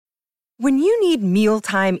When you need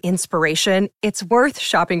mealtime inspiration, it's worth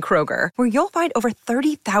shopping Kroger, where you'll find over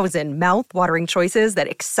 30,000 mouth-watering choices that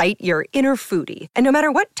excite your inner foodie. And no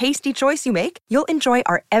matter what tasty choice you make, you'll enjoy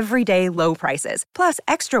our everyday low prices, plus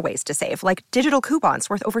extra ways to save, like digital coupons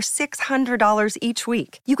worth over $600 each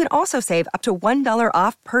week. You can also save up to $1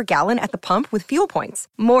 off per gallon at the pump with fuel points.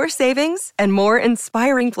 More savings and more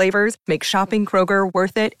inspiring flavors make shopping Kroger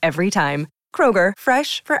worth it every time. Kroger,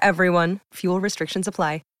 fresh for everyone. Fuel restrictions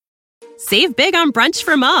apply. Save big on brunch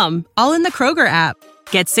for mom, all in the Kroger app.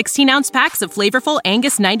 Get 16-ounce packs of flavorful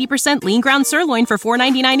Angus 90% lean ground sirloin for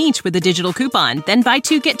 $4.99 each with a digital coupon. Then buy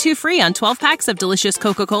 2, get 2 free on 12 packs of delicious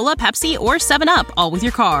Coca-Cola, Pepsi, or 7-Up, all with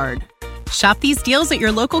your card. Shop these deals at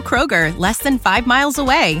your local Kroger, less than 5 miles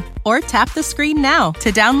away. Or tap the screen now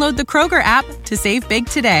to download the Kroger app to save big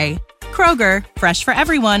today. Kroger, fresh for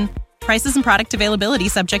everyone. Prices and product availability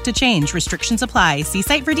subject to change. Restrictions apply. See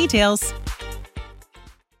site for details.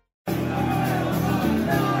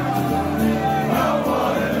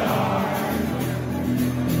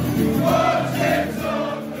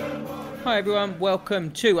 Hi everyone,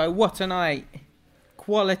 welcome to What a Night.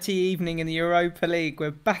 Quality evening in the Europa League. We're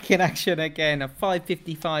back in action again. A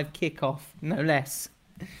 5:55 kickoff, no less.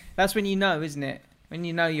 That's when you know, isn't it? When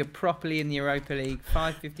you know you're properly in the Europa League.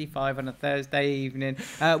 5:55 on a Thursday evening.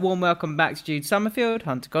 Warm welcome back to Jude Summerfield,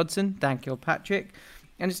 Hunter Godson, Dan Kilpatrick.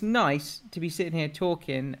 And it's nice to be sitting here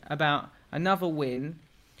talking about another win,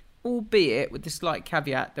 albeit with the slight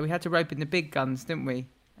caveat that we had to rope in the big guns, didn't we?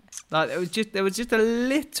 Like there was just a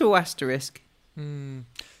little asterisk.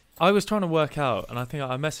 I was trying to work out, and I think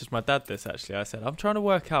I messaged my dad this actually. I said, I'm trying to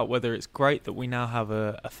work out whether it's great that we now have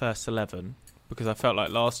a first 11, because I felt like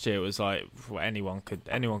last year it was like, well, anyone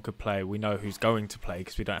could play. We know who's going to play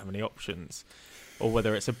because we don't have any options. Or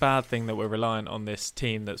whether it's a bad thing that we're reliant on this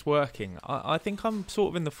team that's working. I think I'm sort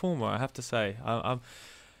of in the former, I have to say.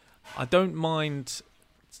 I don't mind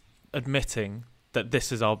admitting that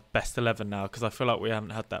this is our best 11 now, because I feel like we haven't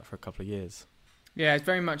had that for a couple of years. Yeah, it's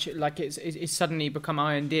very much like it's suddenly become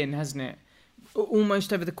ironed in, hasn't it?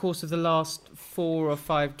 Almost over the course of the last 4 or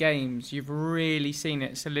 5 games, you've really seen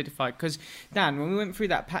it solidified. Because, Dan, when we went through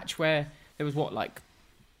that patch where there was,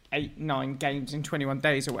 8-9 games in 21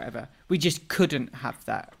 days or whatever, we just couldn't have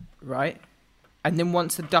that, right? And then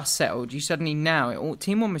once the dust settled, you suddenly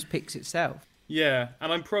team almost picks itself. Yeah,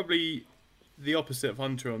 and I'm probably the opposite of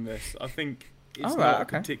Hunter on this. I think it's not a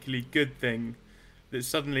particularly good thing that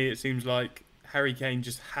suddenly it seems like Harry Kane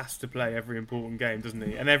just has to play every important game, doesn't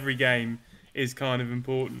he? And every game is kind of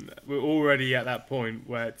important. We're already at that point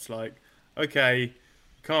where it's like, okay,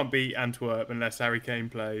 can't beat Antwerp unless Harry Kane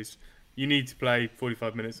plays. You need to play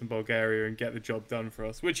 45 minutes in Bulgaria and get the job done for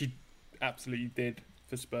us, which he absolutely did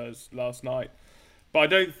for Spurs last night. But I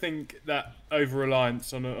don't think that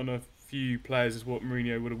over-reliance on a few players is what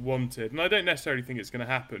Mourinho would have wanted. And I don't necessarily think it's going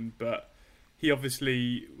to happen, but he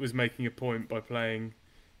obviously was making a point by playing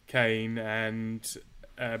Kane and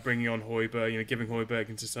bringing on Højbjerg, giving Højbjerg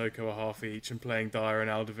and Sissoko a half each and playing Dyer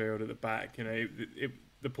and Alderweireld at the back.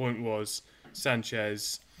 The point was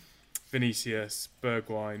Sanchez, Vinicius,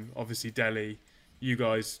 Bergwijn, obviously Dele, you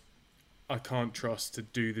guys I can't trust to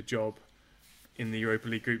do the job in the Europa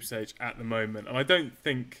League group stage at the moment. And I don't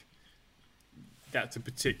think that's a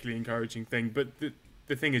particularly encouraging thing, but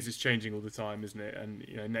the thing is, it's changing all the time, isn't it? And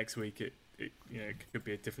next week it could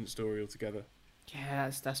be a different story altogether. Yeah,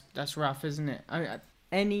 that's rough, isn't it?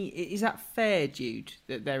 Is that fair, Jude,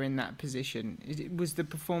 that they're in that position? Was the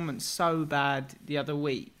performance so bad the other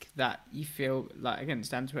week that you feel like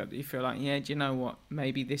against Antwerp that you feel like, yeah, do you know what?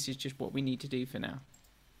 Maybe this is just what we need to do for now.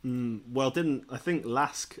 Well, I think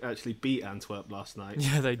Lask actually beat Antwerp last night?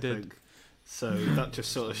 Yeah, they did. So that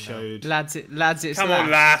just sort of showed... Lads, it's come on,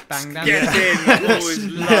 Lask. Bang down. Get in. I always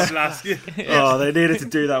love Lask. Oh, they needed to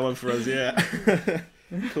do that one for us, yeah.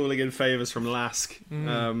 Calling in favours from Lask.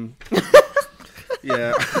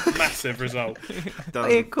 Yeah. Massive result.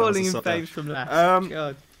 You're calling in favours from Lask.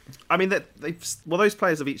 God. I mean, those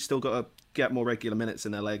players have each still got to get more regular minutes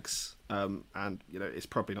in their legs. And, it's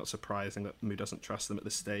probably not surprising that Mu doesn't trust them at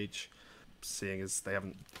this stage, seeing as they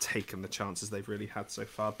haven't taken the chances they've really had so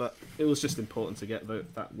far. But it was just important to get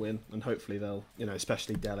that win, and hopefully they'll,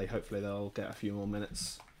 especially Dele, hopefully they'll get a few more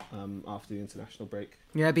minutes after the international break.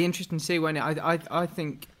 Yeah, it'd be interesting to see when I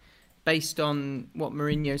think, based on what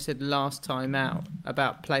Mourinho said last time out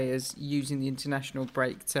about players using the international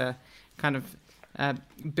break to kind of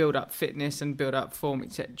build up fitness and build up form,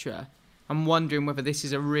 etc., I'm wondering whether this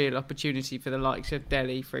is a real opportunity for the likes of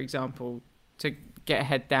Dele, for example, to get a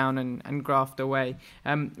head down and graft away.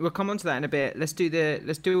 We'll come on to that in a bit. Let's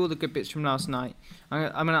do all the good bits from last night.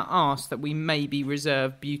 I'm going to ask that we maybe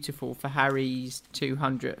reserve Beautiful for Harry's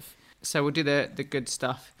 200th. So we'll do the good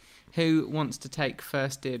stuff. Who wants to take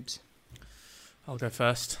first dibs? I'll go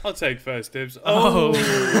first. I'll take first dibs. Oh,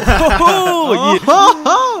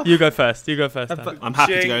 you go first. You go first, Dan. I'm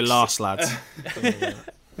happy to go last, lads.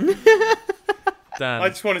 Dan. I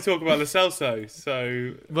just want to talk about Lo Celso.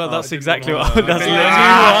 So well, that's exactly what I was going to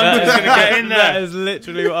get in there. That is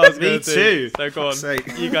literally what I was going to do. Me too. So go on.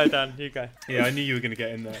 You go, Dan. You go. Yeah, I knew you were going to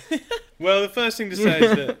get in there. Well, the first thing to say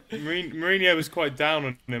is that Mourinho was quite down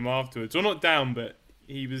on him afterwards. Well, not down, but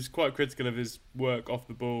he was quite critical of his work off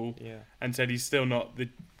the ball, and said he's still not the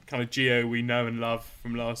kind of Gio we know and love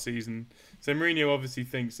from last season. So Mourinho obviously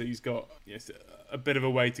thinks that he's got a bit of a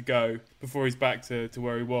way to go before he's back to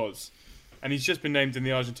where he was. And he's just been named in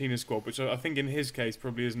the Argentina squad, which I think in his case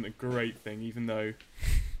probably isn't a great thing, even though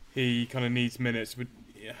he kind of needs minutes. But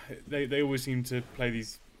they always seem to play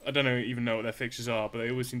these, I don't even know what their fixtures are, but they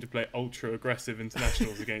always seem to play ultra aggressive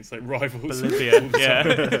internationals against like rivals. Bolivia,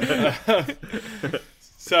 yeah.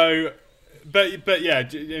 So, but yeah,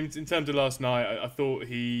 in terms of last night, I thought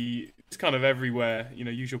he was kind of everywhere.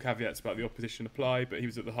 Usual caveats about the opposition apply, but he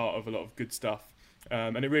was at the heart of a lot of good stuff.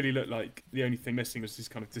 And it really looked like the only thing missing was his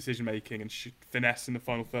kind of decision making and finesse in the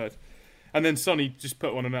final third. And then Sonny just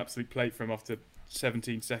put one on an absolute plate for him after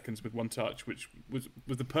 17 seconds with one touch, which was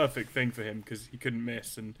the perfect thing for him because he couldn't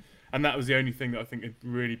miss. And that was the only thing that I think had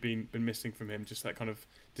really been missing from him, just that kind of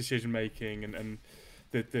decision making and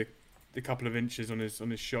the couple of inches on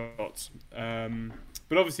his shots.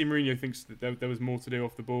 But obviously Mourinho thinks that there was more to do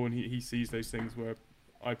off the ball, and he sees those things where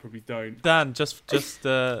I probably don't. Dan, just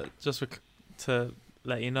to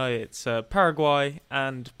let you know, it's Paraguay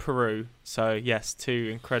and Peru. So yes, two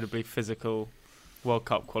incredibly physical World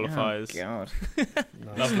Cup qualifiers. Oh God!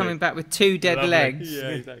 He's coming back with two dead legs. Yeah,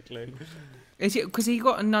 exactly. Is it because he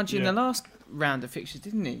got a nudge in the last round of fixtures,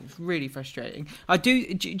 didn't he? It's really frustrating. Do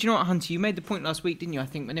you know what, Hunter? You made the point last week, didn't you? I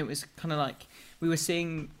think when it was kind of like we were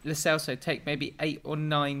seeing Lo Celso take maybe 8 or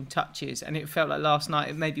 9 touches, and it felt like last night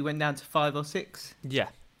it maybe went down to 5 or 6. Yeah.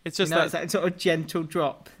 It's just it's that sort of gentle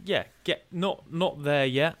drop. Yeah, not there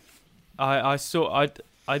yet. I'm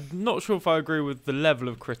not sure if I agree with the level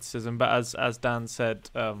of criticism, but as Dan said,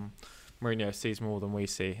 Mourinho sees more than we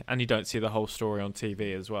see, and you don't see the whole story on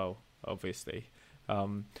TV as well, obviously.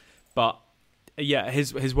 But yeah,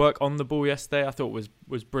 his work on the ball yesterday I thought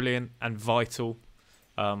was brilliant and vital.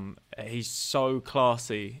 He's so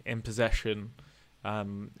classy in possession,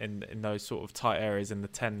 in those sort of tight areas in the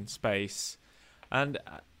 10 space, and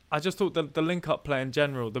I just thought the link-up play in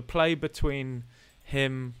general, the play between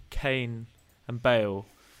him, Kane, and Bale,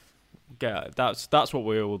 that's what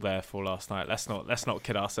we were all there for last night. Let's not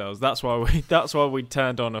kid ourselves. That's why we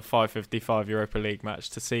turned on a 5:55 Europa League match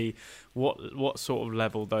to see what sort of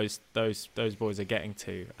level those boys are getting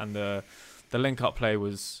to, and the link-up play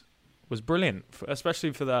was brilliant,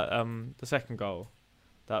 especially for that the second goal.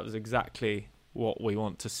 That was exactly what we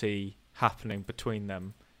want to see happening between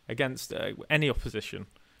them against any opposition.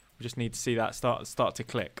 We just need to see that start to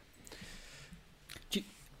click. Do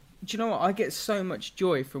you know what? I get so much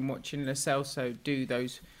joy from watching Lo Celso do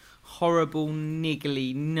those horrible,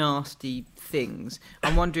 niggly, nasty things.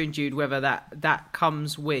 I'm wondering, Jude, whether that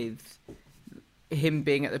comes with him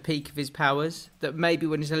being at the peak of his powers. That maybe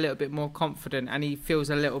when he's a little bit more confident and he feels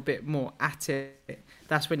a little bit more at it,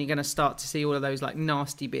 that's when you're going to start to see all of those like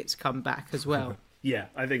nasty bits come back as well. Yeah,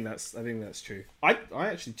 I think that's true. I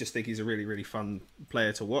actually just think he's a really, really fun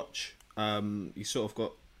player to watch. He's sort of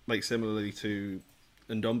got, like, similarly to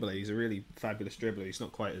Ndombele, he's a really fabulous dribbler. He's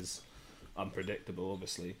not quite as unpredictable,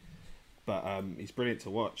 obviously, but he's brilliant to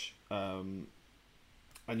watch. And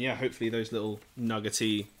yeah, hopefully those little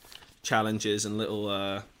nuggety challenges and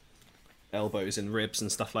little elbows and ribs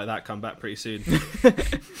and stuff like that come back pretty soon.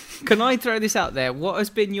 Can I throw this out there? What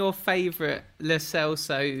has been your favourite Lo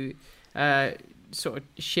Celso sort of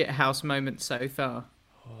shithouse moment so far?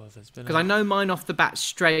 Because I know mine off the bat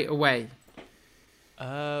straight away.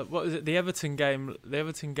 What was it? The Everton game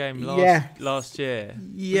last year.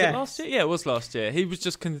 Yeah. Was it last year? Yeah, it was last year. He was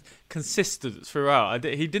just consistent throughout.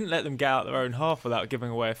 He didn't let them get out their own half without giving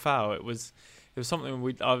away a foul. It was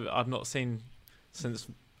something I've not seen since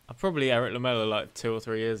probably Eric Lamela like 2 or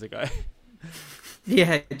 3 years ago.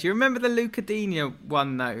 Yeah. Do you remember the Luca Digne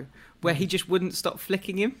one though, where he just wouldn't stop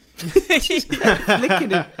flicking him? Just kept flicking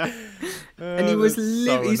him. And he was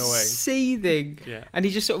seething. Yeah. And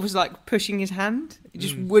he just sort of was like pushing his hand. He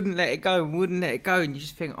just wouldn't let it go and wouldn't let it go. And you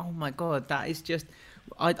just think, oh my God, that is just...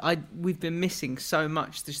 we've been missing so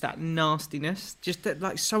much, just that nastiness. Just that,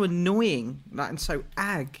 like, so annoying, like, and so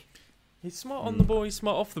ag. He's smart on the ball, he's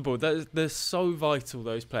smart off the ball. They're so vital,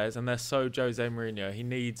 those players, and they're so Jose Mourinho. He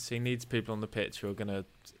needs people on the pitch who are going to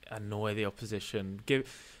annoy the opposition.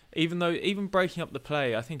 even breaking up the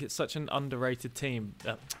play, I think it's such an underrated thing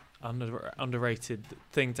to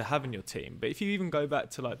have in your team. But if you even go back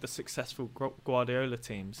to like the successful Guardiola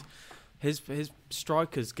teams, his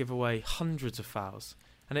strikers give away hundreds of fouls,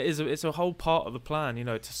 and it's a whole part of the plan, you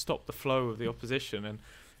know, to stop the flow of the opposition. And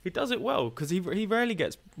he does it well because he rarely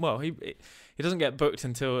gets he doesn't get booked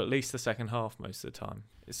until at least the second half most of the time.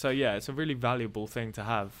 So yeah, it's a really valuable thing to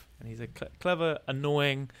have, and he's a clever,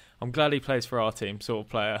 annoying. I'm glad he plays for our team sort of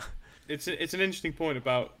player. It's an interesting point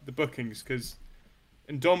about the bookings because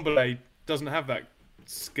Ndombele doesn't have that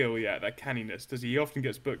skill yet, that canniness, does he? He often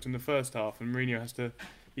gets booked in the first half, and Mourinho has to.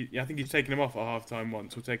 I think he's taken him off at half time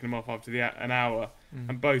once, or taken him off after an hour,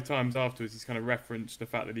 and both times afterwards he's kind of referenced the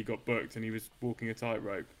fact that he got booked and he was walking a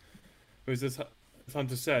tightrope. Whereas as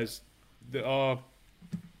Hunter says, that our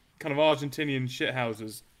kind of Argentinian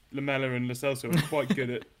shithouses, Lamela and Lo Celso, are quite good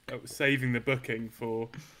at saving the booking for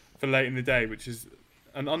late in the day, which is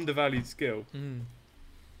an undervalued skill.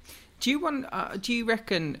 Do you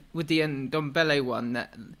reckon with the Ndombele one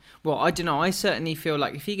that? Well, I don't know. I certainly feel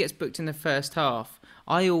like if he gets booked in the first half,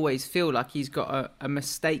 I always feel like he's got a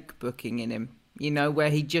mistake booking in him. You know, where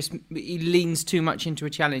he leans too much into a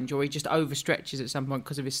challenge, or he just overstretches at some point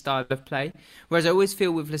because of his style of play. Whereas I always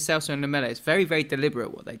feel with Lo Celso and Lamela, it's very, very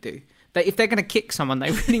deliberate what they do. If they're going to kick someone,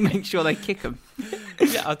 they really make sure they kick them.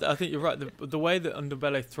 Yeah, I think you're right. The way that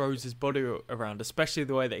Ndombele throws his body around, especially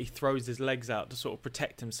the way that he throws his legs out to sort of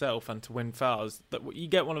protect himself and to win fouls, that you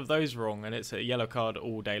get one of those wrong and it's a yellow card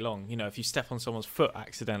all day long. You know, if you step on someone's foot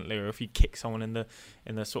accidentally, or if you kick someone in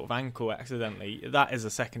the sort of ankle accidentally, that is a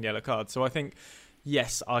second yellow card. So I think,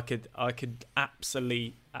 yes, I could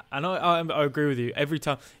absolutely, and I agree with you. Every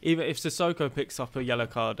time, even if Sissoko picks up a yellow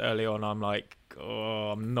card early on, I'm like,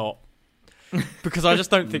 oh, I'm not. Because I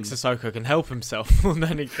just don't think Sissoko can help himself more than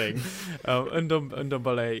anything.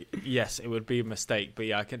 Ndombele, yes, it would be a mistake, but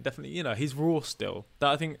yeah, I can definitely, you know, he's raw still. That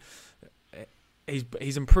I think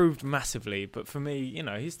he's improved massively, but for me, you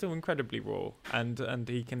know, he's still incredibly raw, and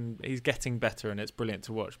he's getting better, and it's brilliant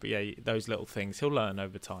to watch. But yeah, those little things he'll learn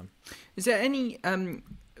over time. Is there any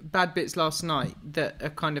bad bits last night that are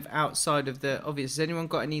kind of outside of the obvious? Has anyone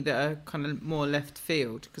got any that are kind of more left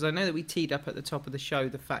field? Because I know that we teed up at the top of the show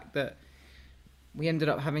the fact that we ended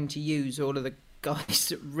up having to use all of the guys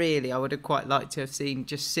that really I would have quite liked to have seen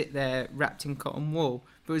just sit there wrapped in cotton wool.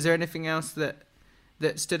 But was there anything else that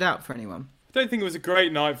stood out for anyone? I don't think it was a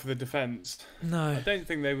great night for the defence. No. I don't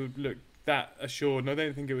think they would look that assured, and I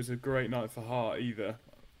don't think it was a great night for Hart either.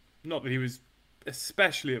 Not that he was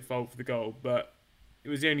especially at fault for the goal, but it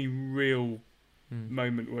was the only real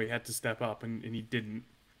moment where he had to step up, and he didn't.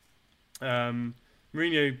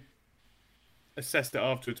 Mourinho assessed it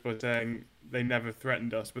afterwards by saying they never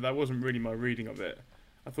threatened us, but that wasn't really my reading of it.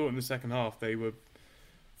 I thought in the second half they were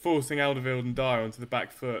forcing Alderweireld and Dyer onto the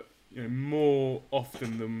back foot, you know, more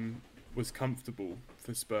often than was comfortable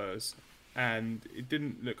for Spurs, and it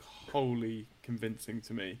didn't look wholly convincing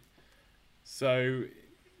to me. So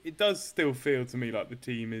it does still feel to me like the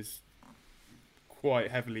team is quite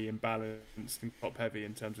heavily imbalanced and top heavy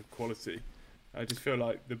in terms of quality. I just feel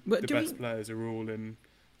like the best players are all in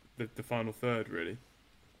the final third, really.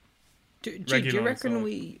 Do you reckon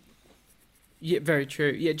we... Yeah, very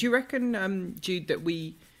true. Yeah, do you reckon, Jude, that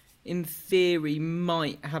we, in theory,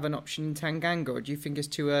 might have an option in Tanganga, or do you think it's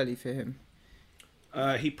too early for him?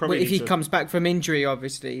 He probably if he comes back from injury,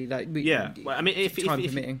 obviously. Yeah, well, I mean, if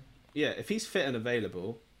permitting. If he's fit and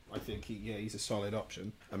available, I think he's a solid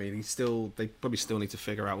option. I mean, they probably still need to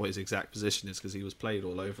figure out what his exact position is, because he was played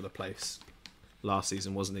all over the place last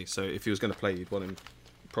season, wasn't he? So if he was going to play, you'd want him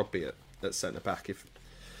probably at centre back, if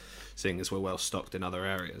seeing as we're well stocked in other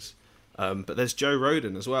areas. But there's Joe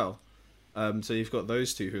Rodon as well. So you've got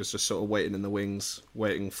those two who are just sort of waiting in the wings,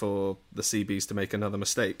 waiting for the CBs to make another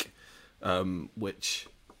mistake, which,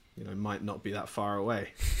 you know, might not be that far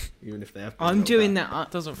away, even if they have. I'm doing that.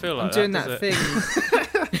 Doesn't feel like I'm doing that thing.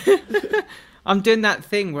 I'm doing that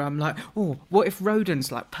thing where I'm like, oh, what if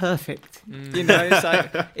Rodon's like perfect? You know, it's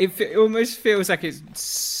like it almost feels like it's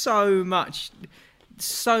so much.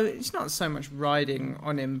 So it's not so much riding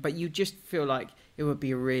on him, but you just feel like it would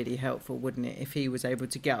be really helpful, wouldn't it, if he was able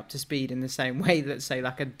to get up to speed in the same way that, say,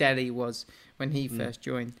 like a Dele was when he first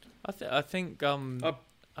joined. I think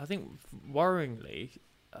worryingly,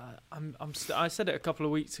 I said it a couple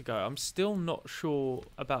of weeks ago. I'm still not sure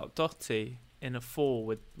about Dotti in a 4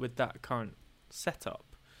 with that current setup.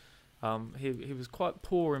 He was quite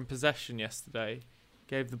poor in possession yesterday.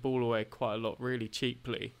 Gave the ball away quite a lot, really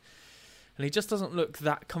cheaply. And he just doesn't look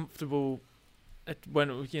that comfortable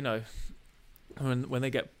when they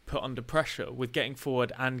get put under pressure with getting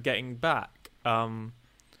forward and getting back.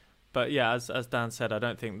 But yeah, as Dan said, I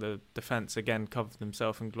don't think the defence again covered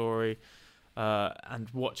themselves in glory. And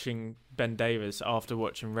watching Ben Davies after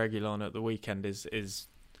watching Reguilon at the weekend is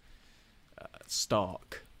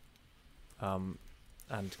stark. And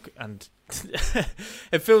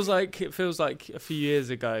it feels like a few years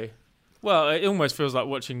ago. Well, it almost feels like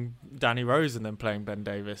watching Danny Rose and then playing Ben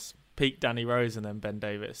Davies. Peak Danny Rose and then Ben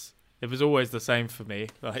Davies. It was always the same for me.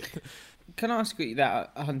 Like, can I ask you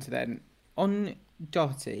that, Hunter? Then on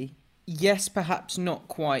Doherty, yes, perhaps not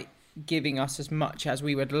quite giving us as much as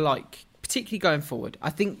we would like, particularly going forward. I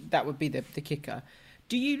think that would be the kicker.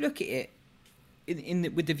 Do you look at it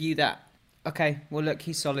with the view that, okay, well, look,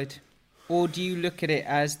 he's solid, or do you look at it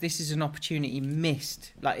as this is an opportunity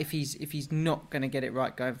missed? Like if he's not going to get it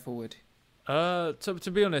right going forward.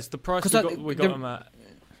 To be honest, the price we got him at.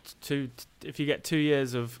 If you get 2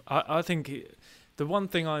 years of, I think the one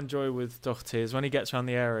thing I enjoy with Doherty is when he gets around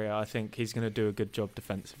the area, I think he's going to do a good job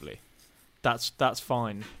defensively. That's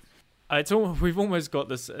fine. We've almost got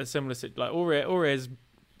this a similar like Aurier is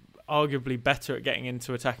arguably better at getting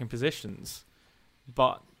into attacking positions,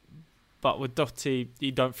 but with Doherty,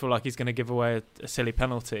 you don't feel like he's going to give away a silly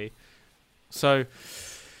penalty. So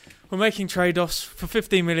we're making trade-offs for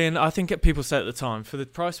 15 million. I think people said at the time, for the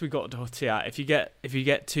price we got Doherty at, if you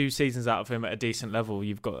get 2 seasons out of him at a decent level,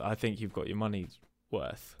 I think you've got your money's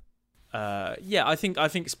worth. I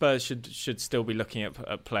think Spurs should still be looking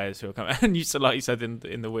at players who are coming. And like you said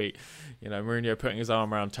in the week, Mourinho putting his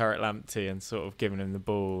arm around Tarek Lamptey and sort of giving him the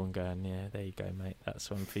ball and going, yeah, there you go, mate, that's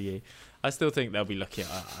one for you. I still think they'll be looking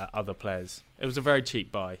at other players. It was a very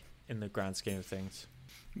cheap buy in the grand scheme of things.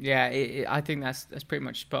 Yeah, I think that's pretty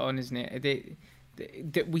much spot on, isn't it?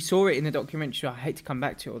 We saw it in the documentary. I hate to come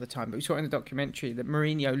back to it all the time, but we saw it in the documentary that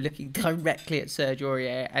Mourinho looking directly at Serge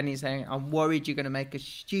Aurier and he's saying, I'm worried you're going to make a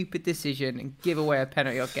stupid decision and give away a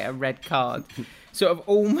penalty or get a red card. Sort of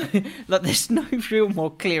almost like there's no real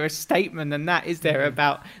more clearer statement than that, is there,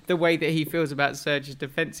 about the way that he feels about Serge's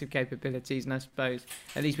defensive capabilities. And I suppose,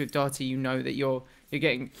 at least with Doherty, you know that you're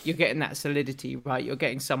getting that solidity, right? You're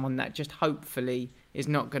getting someone that just hopefully is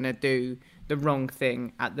not going to do the wrong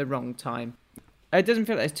thing at the wrong time. It doesn't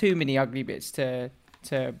feel like there's too many ugly bits to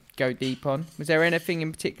go deep on. Was there anything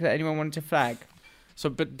in particular anyone wanted to flag? So,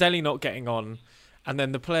 but Dele not getting on, and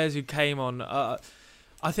then the players who came on.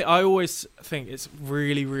 I always think it's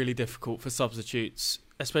really, really difficult for substitutes,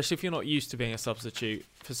 especially if you're not used to being a substitute,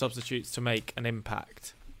 for substitutes to make an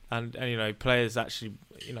impact. And players actually,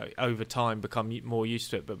 over time become more used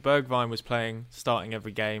to it. But Bergwijn was starting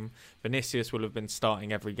every game. Vinicius will have been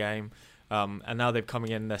starting every game. And now they're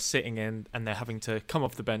coming in, they're sitting in, and they're having to come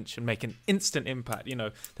off the bench and make an instant impact.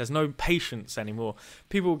 There's no patience anymore.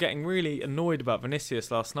 People were getting really annoyed about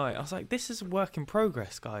Vinicius last night. I was like, this is a work in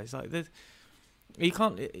progress, guys. Like, he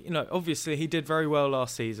can't, obviously he did very well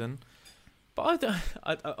last season. But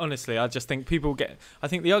I honestly, I just think I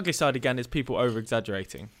think the ugly side again is people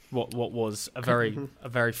over-exaggerating what was a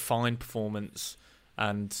very fine performance.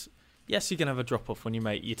 And yes, you can have a drop-off when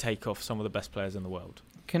you take off some of the best players in the world.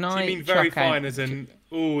 Do you mean very fine as in,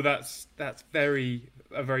 that's a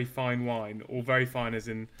very fine wine, or very fine as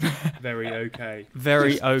in very okay?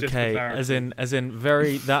 Very okay, as in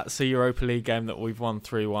very, that's a Europa League game that we've won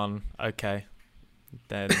 3-1. Okay.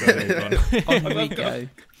 Then on we go.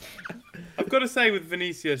 I've got to say with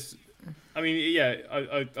Vinicius, I mean, yeah,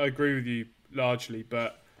 I agree with you largely,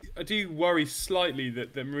 but I do worry slightly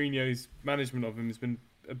that Mourinho's management of him has been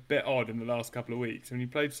a bit odd in the last couple of weeks. I mean, he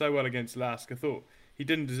played so well against Lask. I thought he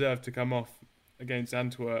didn't deserve to come off against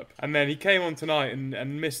Antwerp. And then he came on tonight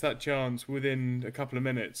and missed that chance within a couple of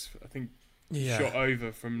minutes. I think shot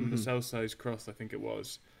over from Lo Celso's cross, I think it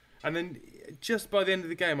was. And then just by the end of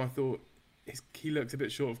the game, I thought he looked a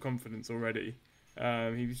bit short of confidence already.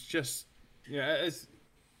 He was just, as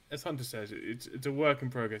Hunter says, it's a work in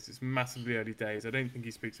progress. It's massively early days. I don't think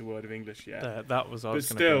he speaks a word of English yet. That was I was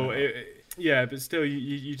but still, but still,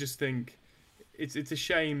 you just think it's a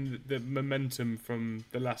shame that the momentum from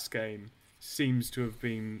the last game seems to have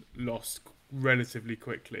been lost relatively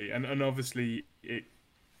quickly, and obviously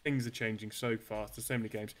things are changing so fast. There's so many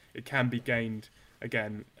games. It can be gained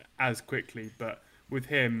again as quickly, but with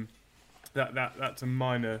him, that's a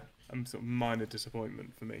minor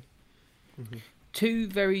disappointment for me. Mm-hmm. Two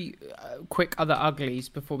very quick other uglies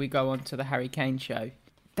before we go on to the Harry Kane show.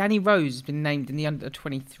 Danny Rose has been named in the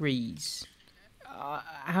under-23s.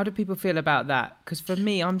 How do people feel about that? Because for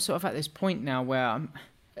me, I'm sort of at this point now where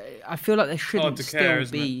I feel like there shouldn't still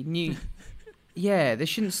be news. Yeah, there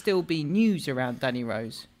shouldn't still be news around Danny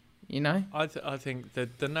Rose. I think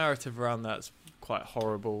the narrative around that's quite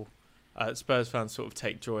horrible. Spurs fans sort of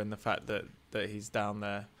take joy in the fact that he's down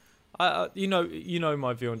there. You know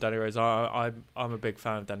my view on Danny Rose. I'm a big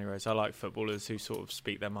fan of Danny Rose. I like footballers who sort of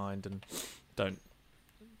speak their mind and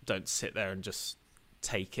don't sit there and just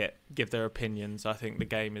take it, give their opinions. I think the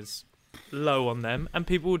game is low on them, and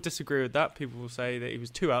people will disagree with that. People will say that he was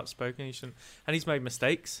too outspoken. He shouldn't, and he's made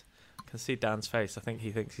mistakes. I can see Dan's face. I think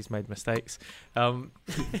he thinks he's made mistakes. But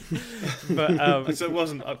so it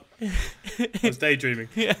wasn't. I was daydreaming.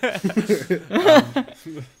 Yeah.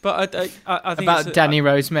 But I think about Danny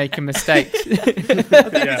Rose making mistakes. I think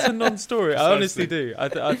it's a non-story. I honestly do.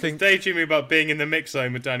 I think daydreaming about being in the mix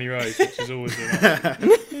zone with Danny Rose, which is always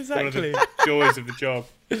exactly one of the joys of the job.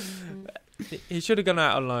 He should have gone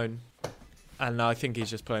out on loan, and I think he's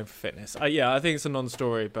just playing for fitness. I think it's a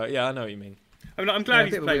non-story, but yeah, I know what you mean. I mean, I'm glad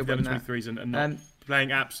he's playing for the under-23s and not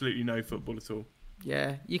playing absolutely no football at all.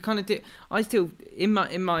 Yeah, you kind of do. I still, in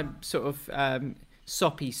my sort of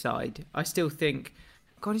soppy side, I still think,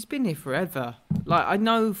 God, he's been here forever. Like, I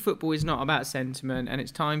know football is not about sentiment, and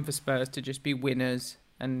it's time for Spurs to just be winners,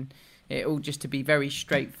 and it all just to be very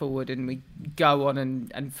straightforward, and we go on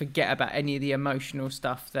and forget about any of the emotional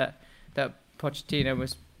stuff that Pochettino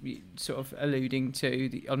was sort of alluding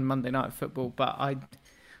to on Monday Night Football. But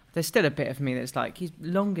there's still a bit of me that's like, he's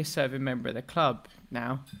longest serving member of the club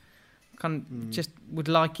now. Just would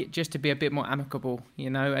like it just to be a bit more amicable,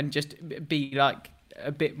 and just be like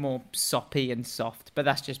a bit more soppy and soft. But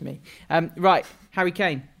that's just me. Right, Harry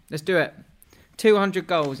Kane, let's do it. 200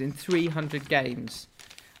 goals in 300 games.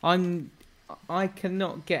 I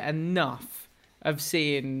cannot get enough of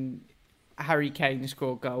seeing Harry Kane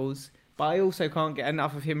score goals, but I also can't get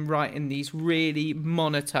enough of him writing these really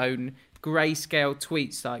monotone grayscale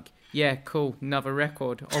tweets like, yeah, cool, another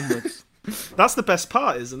record, onwards. That's the best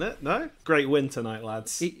part, isn't it? No? Great win tonight,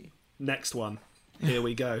 lads. Next one. Here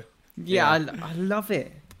we go. Yeah. I love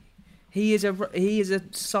it. He is a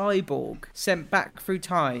cyborg sent back through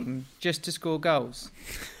time just to score goals.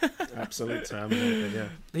 Absolute Terminator,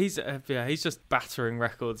 yeah. He's just battering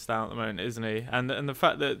records down at the moment, isn't he? And the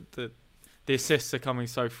fact that the assists are coming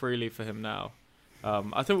so freely for him now.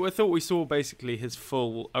 I thought we saw basically his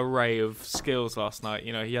full array of skills last night.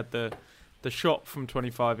 He had the shot from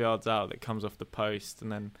 25 yards out that comes off the post,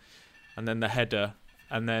 and then the header,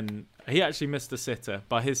 and then he actually missed a sitter.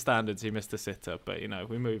 By his standards, he missed a sitter, but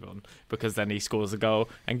we move on because then he scores a goal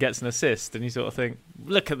and gets an assist, and you sort of think,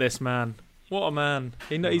 look at this man, what a man!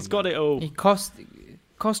 He's got it all. He cost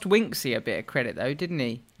Winksy a bit of credit though, didn't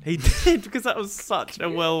he? He did, because that was such a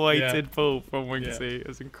well-weighted ball from Winksy. Yeah. It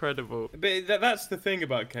was incredible. But that's the thing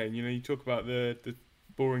about Kane. You talk about the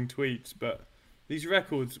boring tweets, but these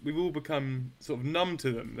records, we've all become sort of numb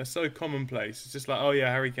to them. They're so commonplace. It's just like, oh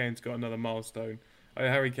yeah, Harry Kane's got another milestone. Oh,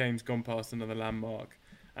 Harry Kane's gone past another landmark.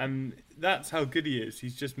 And that's how good he is.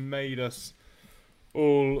 He's just made us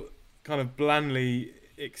all kind of blandly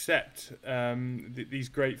accept these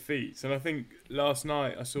great feats. And I think last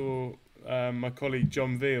night I saw my colleague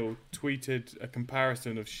John Veal tweeted a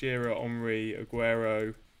comparison of Shearer, Henry,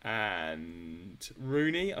 Aguero and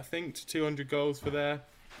Rooney, I think, to 200 goals for their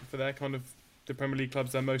kind of the Premier League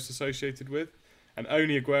clubs they're most associated with, and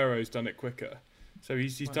only Aguero's done it quicker. So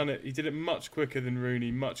he's done it. He did it much quicker than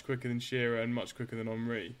Rooney, much quicker than Shearer, and much quicker than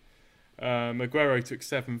Henry. Aguero took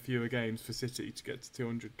 7 fewer games for City to get to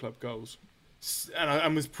 200 club goals,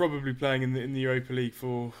 and was probably playing in the Europa League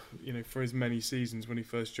for as many seasons when he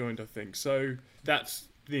first joined, I think. So that's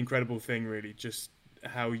the incredible thing, really, just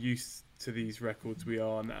how used to these records we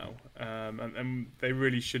are now, and they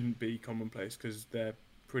really shouldn't be commonplace because they're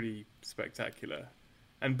pretty spectacular.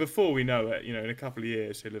 And before we know it, in a couple of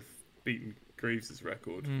years he'll have beaten Greaves'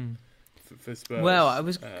 record for Spurs. Well, I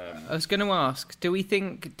was going to ask, do we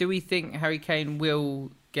think Harry Kane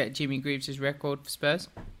will get Jimmy Greaves' record for Spurs?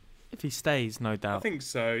 If he stays, no doubt. I think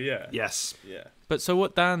so, yeah. Yes. Yeah. But so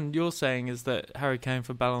what, Dan, you're saying is that Harry Kane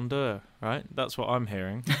for Ballon d'Or, right? That's what I'm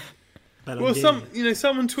hearing. Well,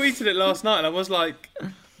 someone tweeted it last night, and I was like,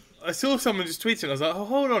 I saw someone just tweeting, I was like, oh,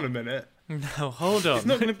 hold on a minute. No, hold on.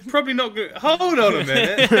 It's probably not good. Hold on a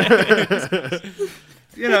minute.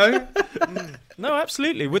 No,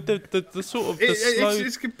 absolutely. With the sort of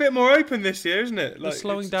it's a bit more open this year, isn't it? Like, the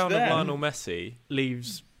slowing down of Lionel Messi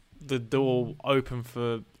leaves the door open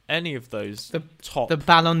for any of those the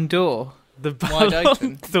Ballon d'Or. The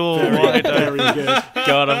Ballon d'Or wide open. Very good.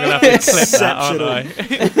 God, I'm gonna have to clip that, aren't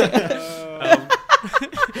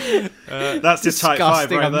I? That's just type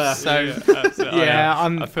 5 right there.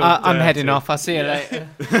 I'm heading off. I'll see you later.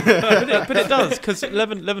 but it does, because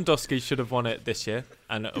Lewandowski should have won it this year,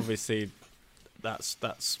 and obviously that's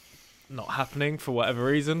not happening for whatever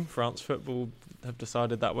reason. France football have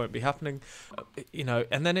decided that won't be happening,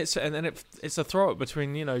 and then it's a throw up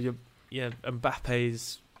between your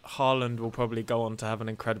Mbappe's Haaland will probably go on to have an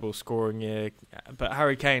incredible scoring year, but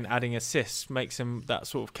Harry Kane adding assists makes him that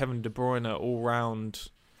sort of Kevin De Bruyne all-round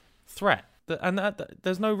threat. And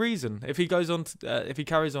there's no reason if he goes on, if he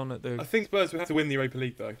carries on at the. I think Spurs will have to win the Europa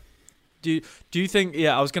League though. Do you think?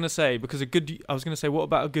 Yeah, I was going to say what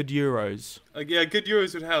about a good Euros? Yeah, good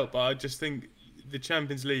Euros would help, but I just think the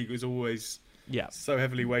Champions League was always so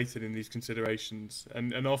heavily weighted in these considerations,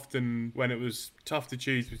 and often when it was tough to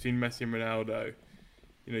choose between Messi and Ronaldo,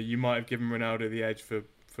 you might have given Ronaldo the edge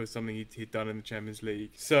for something he'd done in the Champions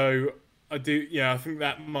League. So I think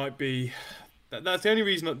that might be. That's the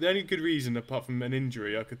only good reason, apart from an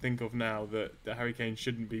injury, I could think of now that Harry Kane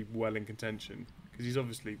shouldn't be well in contention, because he's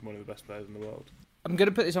obviously one of the best players in the world. I'm going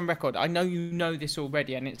to put this on record. I know you know this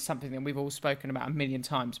already, and it's something that we've all spoken about a million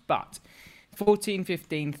times, but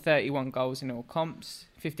 14-15, 31 goals in all comps,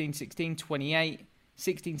 15-16, 28,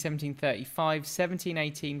 16-17, 35,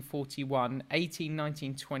 17-18, 41,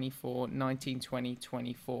 18-19, 24, 19-20,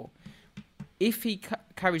 24. If he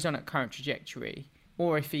carries on at current trajectory,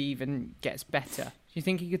 or if he even gets better, do you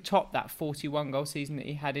think he could top that 41-goal season that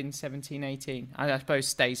he had in 17-18? And I suppose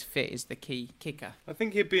stays fit is the key kicker. I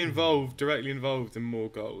think he'd be directly involved in more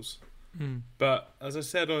goals. But as I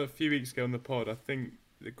said a few weeks ago on the pod, I think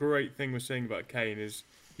the great thing we're seeing about Kane is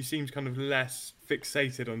he seems kind of less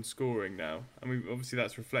fixated on scoring now. I mean, obviously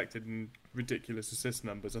that's reflected in ridiculous assist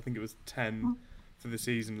numbers. I think it was 10 for the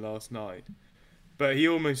season last night. But he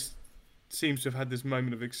almost seems to have had this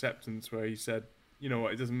moment of acceptance where he said, you know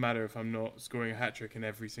what, it doesn't matter if I'm not scoring a hat-trick in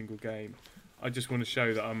every single game. I just want to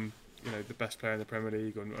show that I'm, the best player in the Premier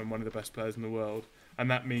League and one of the best players in the world.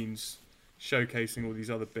 And that means showcasing all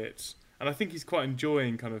these other bits. And I think he's quite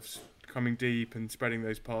enjoying kind of coming deep and spreading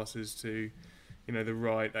those passes to, the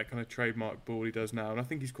right, that kind of trademark ball he does now. And I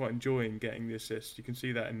think he's quite enjoying getting the assists. You can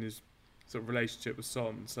see that in his sort of relationship with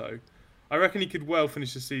Son. So I reckon he could well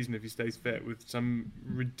finish the season if he stays fit with some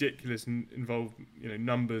ridiculous involved,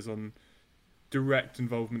 numbers on direct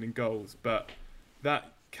involvement in goals. But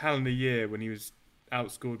that calendar year when he was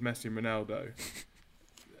outscored Messi and Ronaldo,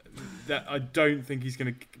 that I don't think he's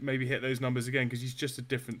going to maybe hit those numbers again, because he's just a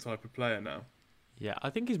different type of player now. Yeah, I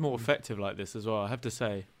think he's more effective like this as well, I have to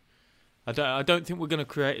say. I don't think we're going to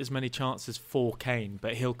create as many chances for Kane,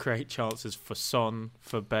 but he'll create chances for Son,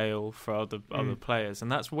 for Bale, for other players,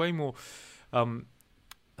 and that's way more. I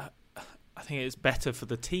think it's better for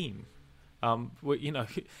the team.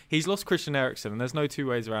 He's lost Christian Eriksen, and there's no two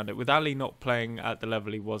ways around it. With Ali not playing at the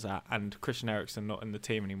level he was at, and Christian Eriksen not in the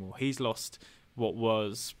team anymore, he's lost what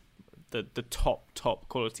was the top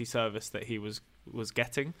quality service that he was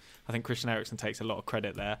getting. I think Christian Eriksen takes a lot of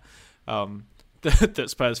credit there. That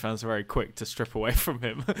Spurs fans are very quick to strip away from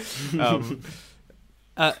him.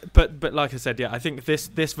 But like I said, I think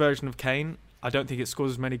this version of Kane, I don't think it scores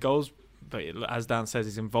as many goals, but as Dan says,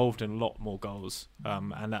 he's involved in a lot more goals,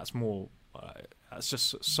 and that's more. That's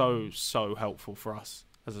just so helpful for us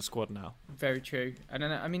as a squad now. Very true, and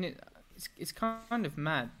I mean it's kind of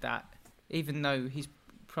mad that even though he's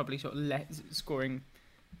probably sort of scoring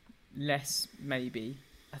less, maybe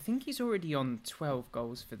I think he's already on 12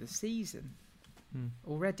 goals for the season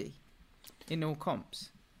already in all comps.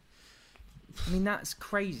 I mean, that's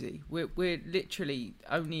crazy. We're literally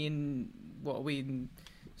only in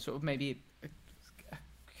sort of maybe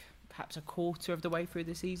perhaps a quarter of the way through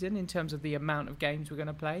the season in terms of the amount of games we're going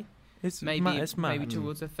to play. It's maybe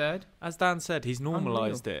towards a third. As Dan said, he's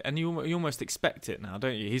normalised it, and you almost expect it now,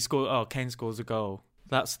 don't you? Kane scores a goal.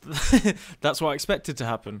 That's what I expected to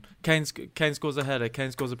happen. Kane scores a header.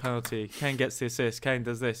 Kane scores a penalty. Kane gets the assist. Kane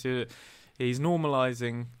does this. He's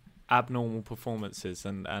normalising abnormal performances,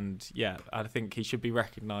 and I think he should be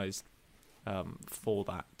recognised for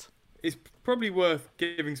that. It's probably worth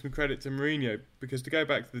giving some credit to Mourinho, because to go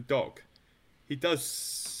back to the doc, he does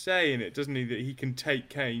say in it, doesn't he, that he can take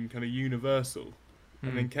Kane kind of universal.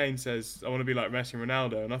 And then Kane says, I want to be like Messi and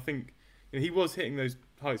Ronaldo. And I think he was hitting those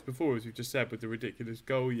heights before, as we've just said, with the ridiculous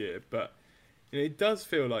goal year. But it does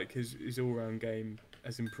feel like his all-round game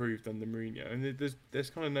has improved under Mourinho. And there's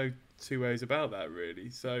kind of no two ways about that, really.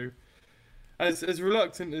 So as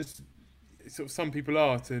reluctant as sort of some people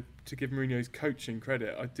are to give Mourinho's coaching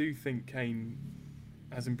credit, I do think Kane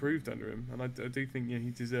has improved under him, and I do think he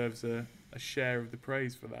deserves a share of the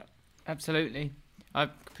praise for that. Absolutely, I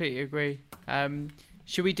completely agree.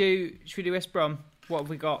 Should we do West Brom? What have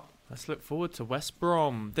we got? Let's look forward to West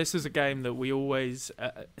Brom. This is a game that we always,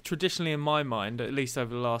 traditionally in my mind, at least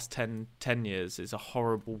over the last 10 years, is a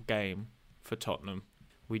horrible game for Tottenham.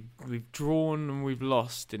 We've drawn and we've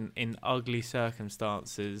lost in ugly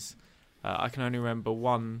circumstances. I can only remember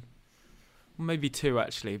one, maybe two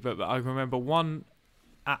actually, but I remember one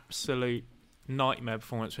absolute nightmare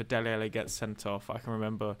performance where Dele Alli gets sent off. I can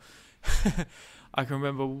remember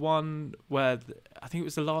one where I think it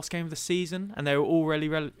was the last game of the season, and they were already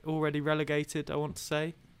relegated, I want to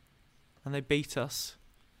say, and they beat us.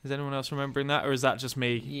 Is anyone else remembering that, or is that just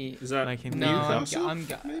me? Yeah. Is that making Newcastle?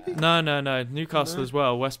 No. Newcastle as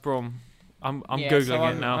well. West Brom. I'm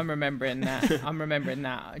googling it now. I'm remembering that. I'm remembering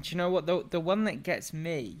that. Do you know what? The one that gets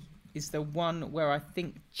me is the one where I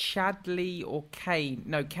think Chadley or Kane.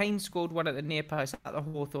 No, Kane scored one at the near post at the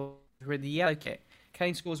Hawthorn with the yellow kit.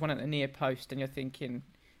 Kane scores one at the near post, and you're thinking,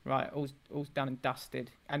 right, all's done and dusted.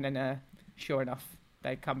 And then, sure enough,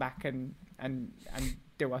 they come back and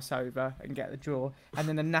do us over and get the draw. And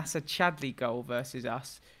then the Nasser Chadley goal versus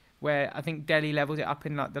us, where I think Delhi levels it up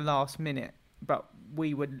in like the last minute, but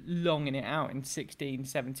we were longing it out in 16,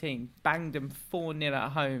 17, banged them 4-0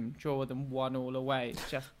 at home, draw them 1-1 away. It's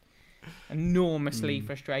just enormously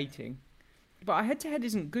frustrating. But our head-to-head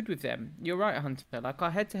isn't good with them. You're right, Hunter. Like,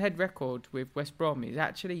 our head-to-head record with West Brom is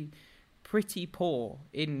actually pretty poor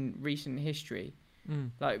in recent history.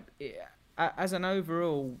 Like, as an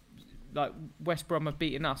overall, like, West Brom have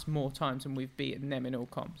beaten us more times than we've beaten them in all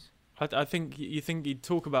comps. I think you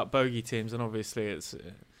talk about bogey teams, and obviously it's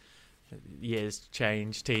years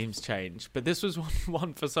change, teams change. But this was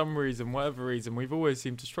one for some reason, whatever reason, we've always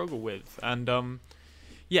seemed to struggle with. And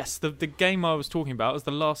yes, the game I was talking about was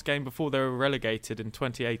the last game before they were relegated in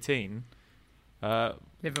 2018.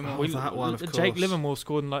 Livermore. That one, of Jake course. Livermore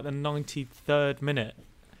scored in like the 93rd minute.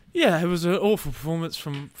 Yeah, it was an awful performance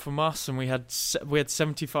from us, and we had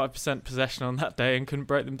 75% possession on that day and couldn't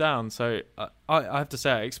break them down. So I have to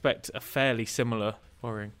say I expect a fairly similar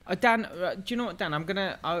worrying. Dan, do you know what, Dan? I'm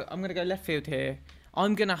gonna go left field here.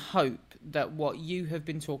 I'm gonna hope that what you have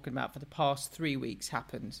been talking about for the past 3 weeks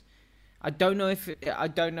happens. I don't know if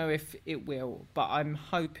it will, but I'm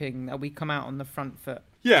hoping that we come out on the front foot.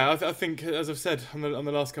 Yeah, I think, as I've said on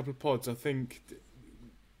the last couple of pods, I think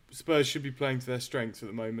Spurs should be playing to their strengths at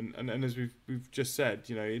the moment, and as we've just said,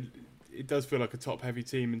 you know, it does feel like a top-heavy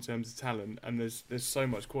team in terms of talent, and there's so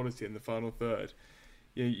much quality in the final third.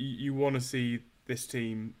 You want to see this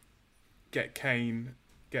team get Kane,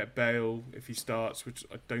 get Bale if he starts, which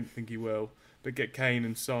I don't think he will, but get Kane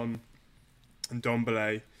and Son and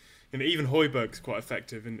Ndombele. You know, even Højbjerg's quite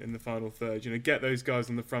effective in the final third. You know, get those guys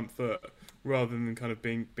on the front foot rather than kind of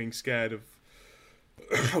being scared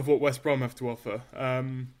of what West Brom have to offer.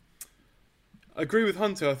 I agree with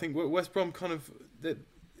Hunter. I think West Brom kind of,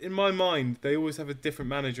 in my mind, they always have a different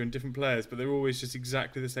manager and different players, but they're always just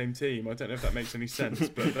exactly the same team. I don't know if that makes any sense,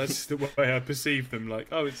 but that's the way I perceive them. Like,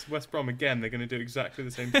 oh, it's West Brom again. They're going to do exactly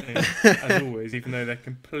the same thing as always, even though they're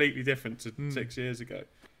completely different to 6 years ago.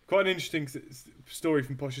 Quite an interesting story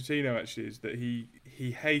from Pochettino, actually, is that he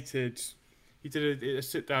did a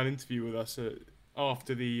sit-down interview with us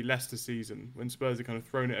after the Leicester season, when Spurs had kind of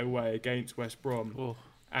thrown it away against West Brom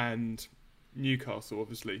and Newcastle,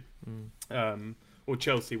 obviously, or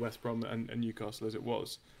Chelsea, West Brom and Newcastle as it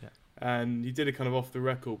was. Yeah. And he did a kind of off the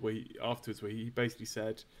record where he basically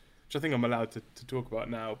said, which I think I'm allowed to talk about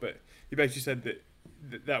now, but he basically said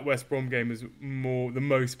that West Brom game was the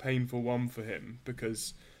most painful one for him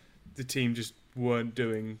because the team just weren't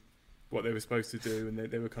doing what they were supposed to do, and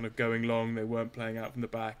they were kind of going long, they weren't playing out from the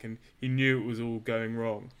back, and he knew it was all going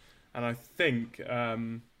wrong. And I think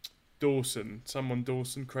Craig Dawson.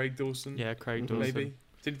 Yeah, Craig Dawson. Maybe.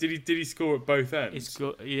 Did he score at both ends?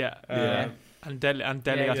 Yeah. And Dele,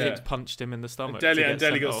 I think, punched him in the stomach. And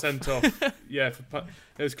Dele got sent off. Yeah,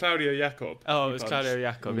 it was Claudio Jakob. Oh, it was Claudio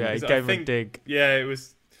Jakob. Yeah, he gave him a dig. Yeah, it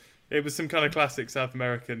was some kind of classic South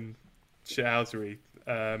American shithousery,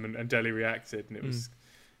 and Dele reacted, and it was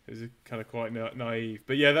kind of quite naive.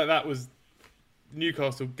 But yeah, that was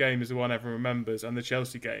Newcastle game is the one everyone remembers, and the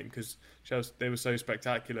Chelsea game, because Chelsea, they were so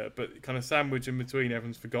spectacular. But kind of sandwich in between,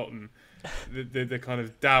 everyone's forgotten the kind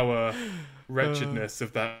of dour wretchedness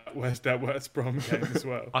of that West Brom game as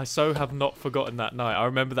well. I so have not forgotten that night. I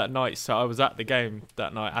remember that night. So I was at the game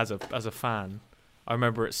that night as a fan. I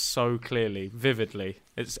remember it so clearly, vividly.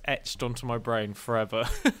 It's etched onto my brain forever.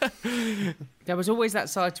 There was always that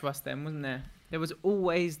side to us then, wasn't there? There was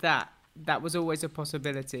always that. That was always a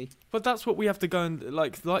possibility. But that's what we have to go and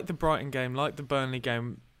like the Brighton game, like the Burnley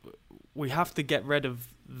game. We have to get rid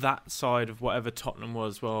of that side of whatever Tottenham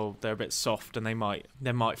was. Well, they're a bit soft and they might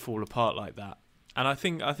fall apart like that. And I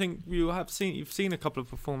think you've seen a couple of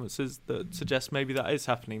performances that suggest maybe that is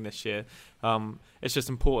happening this year. It's just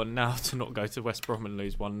important now to not go to West Brom and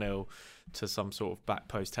lose 1-0 to some sort of back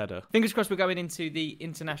post header. Fingers crossed we're going into the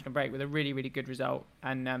international break with a really, really good result,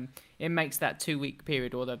 and it makes that 2-week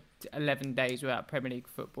period or the 11 days without Premier League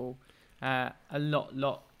football a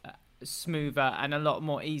lot smoother and a lot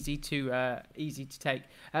more easy to take.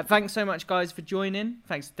 Thanks so much, guys, for joining.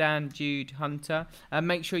 Thanks, Dan, Jude, Hunter.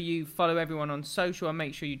 Make sure you follow everyone on social, and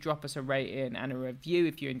make sure you drop us a rating and a review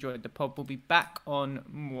if you enjoyed the pod. We'll be back on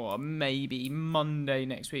maybe Monday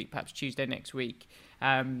next week, perhaps Tuesday next week,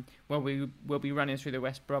 where we will be running through the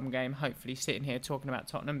West Brom game, hopefully sitting here talking about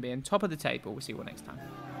Tottenham being top of the table. We'll see you all next time.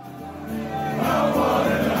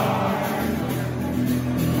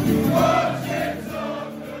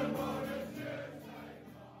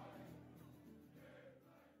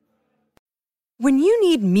 When you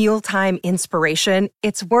need mealtime inspiration,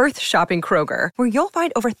 it's worth shopping Kroger, where you'll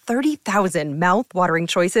find over 30,000 mouth-watering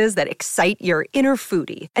choices that excite your inner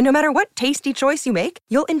foodie. And no matter what tasty choice you make,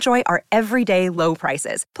 you'll enjoy our everyday low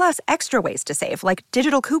prices, plus extra ways to save, like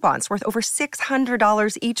digital coupons worth over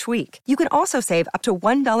 $600 each week. You can also save up to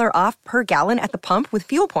 $1 off per gallon at the pump with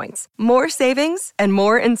fuel points. More savings and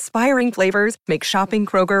more inspiring flavors make shopping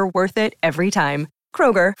Kroger worth it every time.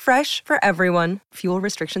 Kroger, fresh for everyone. Fuel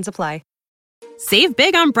restrictions apply. Save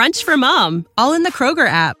big on brunch for mom, all in the Kroger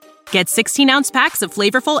app. Get 16-ounce packs of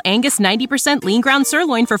flavorful Angus 90% lean ground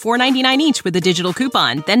sirloin for $4.99 each with a digital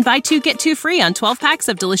coupon. Then buy 2, get 2 free on 12 packs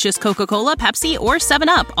of delicious Coca-Cola, Pepsi, or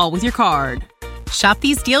 7-Up, all with your card. Shop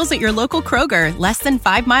these deals at your local Kroger, less than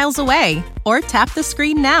 5 miles away. Or tap the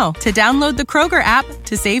screen now to download the Kroger app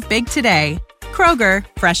to save big today. Kroger,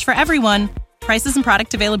 fresh for everyone. Prices and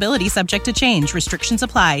product availability subject to change. Restrictions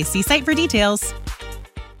apply. See site for details.